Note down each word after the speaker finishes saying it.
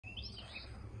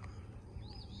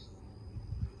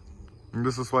And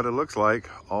this is what it looks like,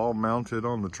 all mounted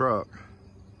on the truck.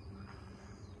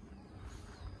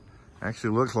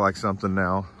 Actually looks like something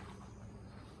now.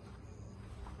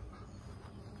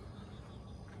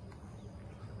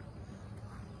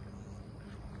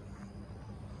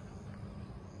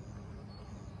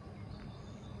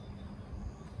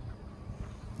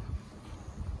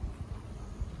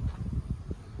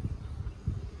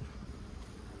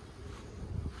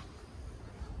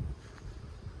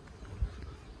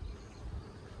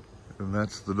 And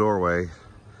that's the doorway.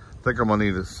 I think I'm gonna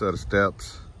need a set of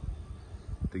steps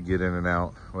to get in and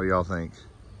out. What do y'all think?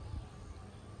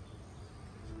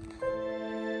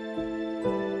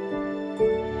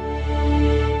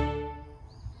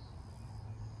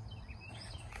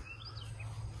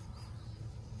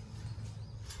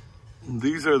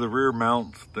 These are the rear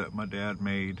mounts that my dad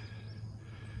made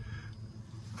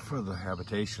for the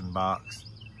habitation box.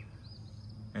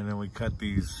 And then we cut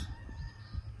these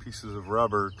pieces of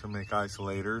rubber to make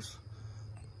isolators.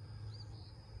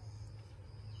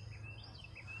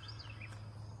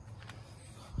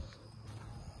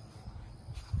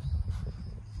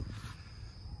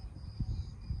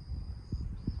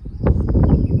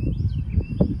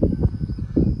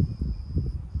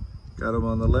 Got them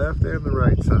on the left and the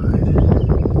right side.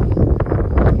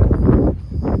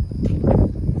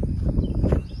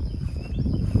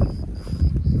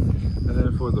 And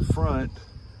then for the front,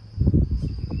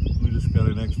 we just got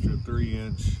an extra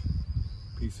 3-inch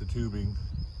piece of tubing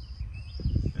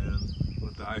and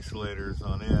with the isolators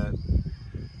on it.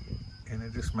 And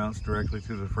it just mounts directly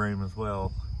to the frame as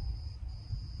well.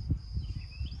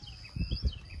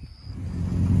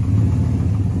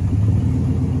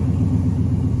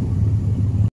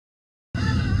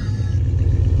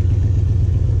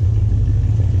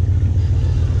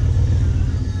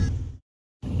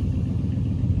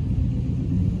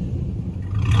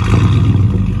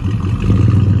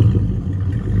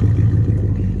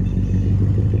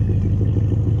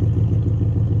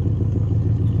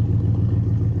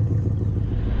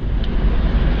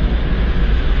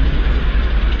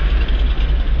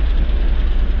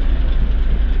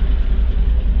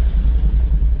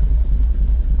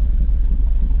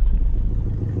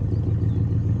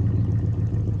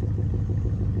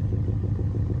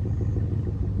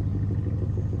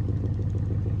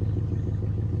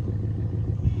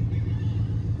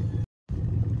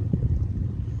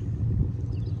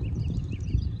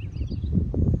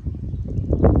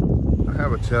 I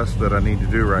have a test that I need to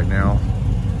do right now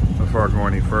before I go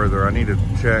any further. I need to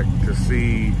check to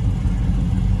see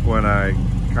when I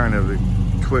kind of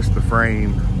twist the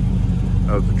frame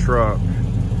of the truck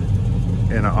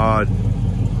in an odd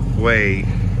way.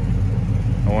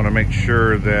 I want to make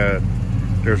sure that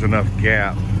there's enough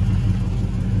gap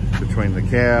between the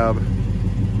cab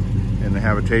and the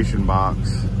habitation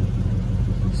box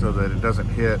so that it doesn't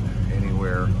hit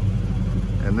anywhere.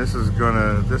 And this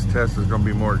test is gonna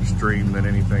be more extreme than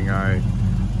anything I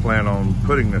plan on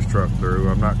putting this truck through.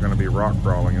 I'm not gonna be rock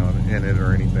crawling in it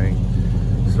or anything.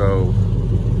 So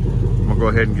I'm gonna go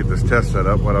ahead and get this test set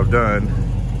up. What I've done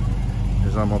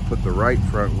is I'm gonna put the right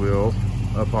front wheel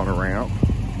up on a ramp.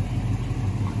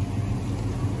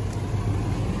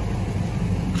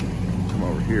 Come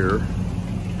over here.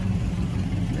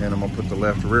 And I'm gonna put the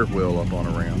left rear wheel up on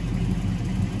a ramp.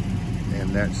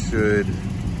 And that should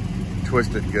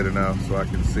twist it good enough so I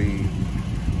can see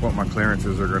what my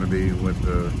clearances are going to be with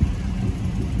the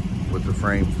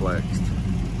frame flexed.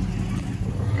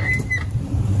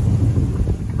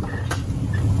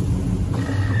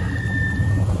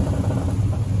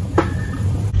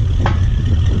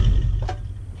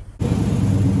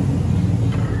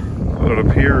 Well, it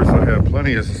appears I have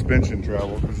plenty of suspension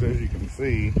travel because, as you can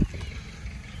see,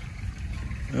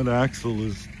 that axle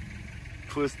is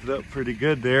twisted up pretty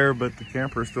good there, but the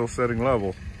camper is still setting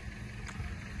level.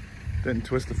 Didn't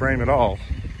twist the frame at all.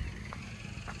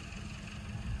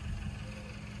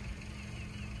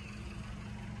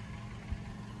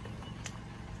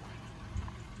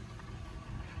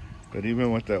 But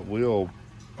even with that wheel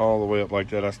all the way up like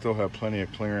that, I still have plenty of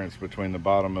clearance between the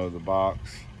bottom of the box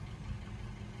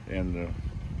and the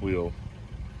wheel.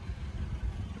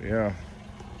 Yeah.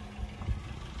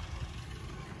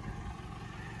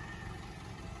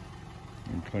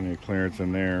 And plenty of clearance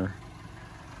in there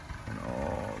and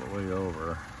all the way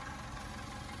over.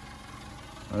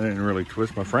 I didn't really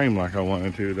twist my frame like I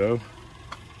wanted to though.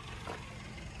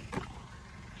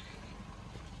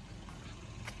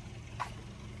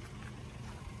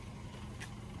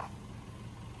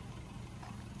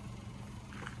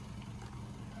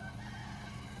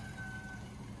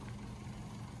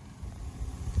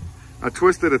 I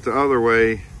twisted it the other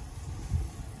way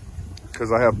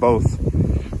because I have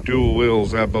both dual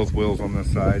wheels. I have both wheels on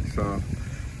this side, so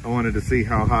I wanted to see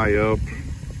how high up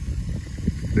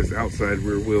this outside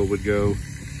rear wheel would go.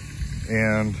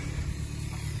 And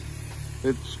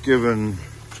it's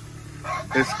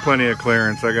plenty of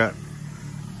clearance. I got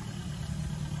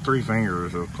 3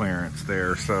 fingers of clearance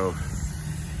there, so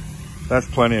that's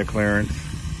plenty of clearance.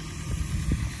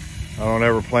 I don't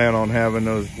ever plan on having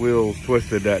those wheels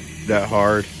twisted that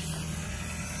hard.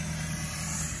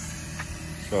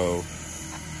 So,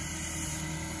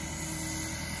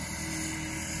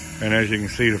 and as you can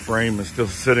see, the frame is still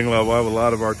sitting level. I have a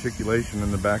lot of articulation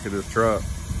in the back of this truck.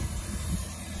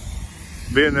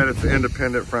 Being that it's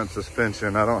independent front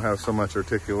suspension, I don't have so much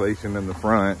articulation in the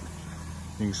front.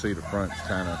 You can see the front's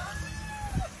kind of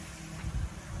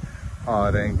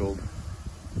odd angled.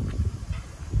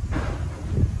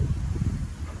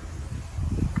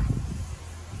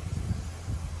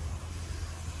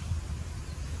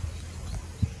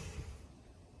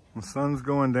 The sun's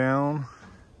going down.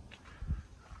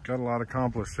 Got a lot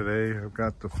accomplished today. I've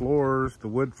got the floors, the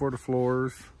wood for the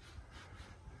floors,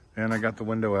 and I got the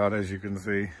window out, as you can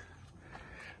see.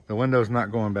 The window's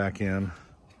not going back in.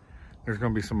 There's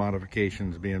going to be some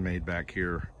modifications being made back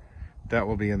here. That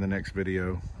will be in the next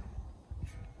video.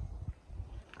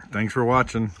 Thanks for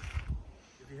watching.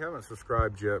 If you haven't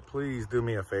subscribed yet, please do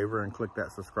me a favor and click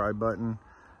that subscribe button.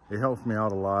 It helps me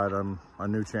out a lot. I'm a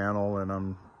new channel and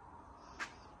I'm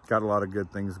got a lot of good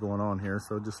things going on here,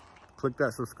 so just click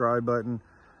that subscribe button.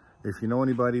 If you know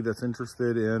anybody that's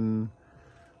interested in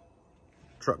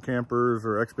truck campers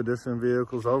or expedition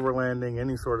vehicles, overlanding,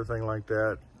 any sort of thing like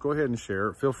that, go ahead and share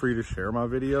it. Feel free to share my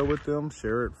video with them.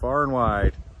 Share it far and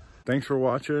wide. Thanks for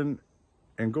watching,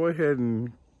 and go ahead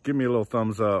and give me a little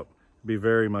thumbs up. It'd be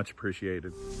very much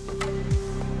appreciated.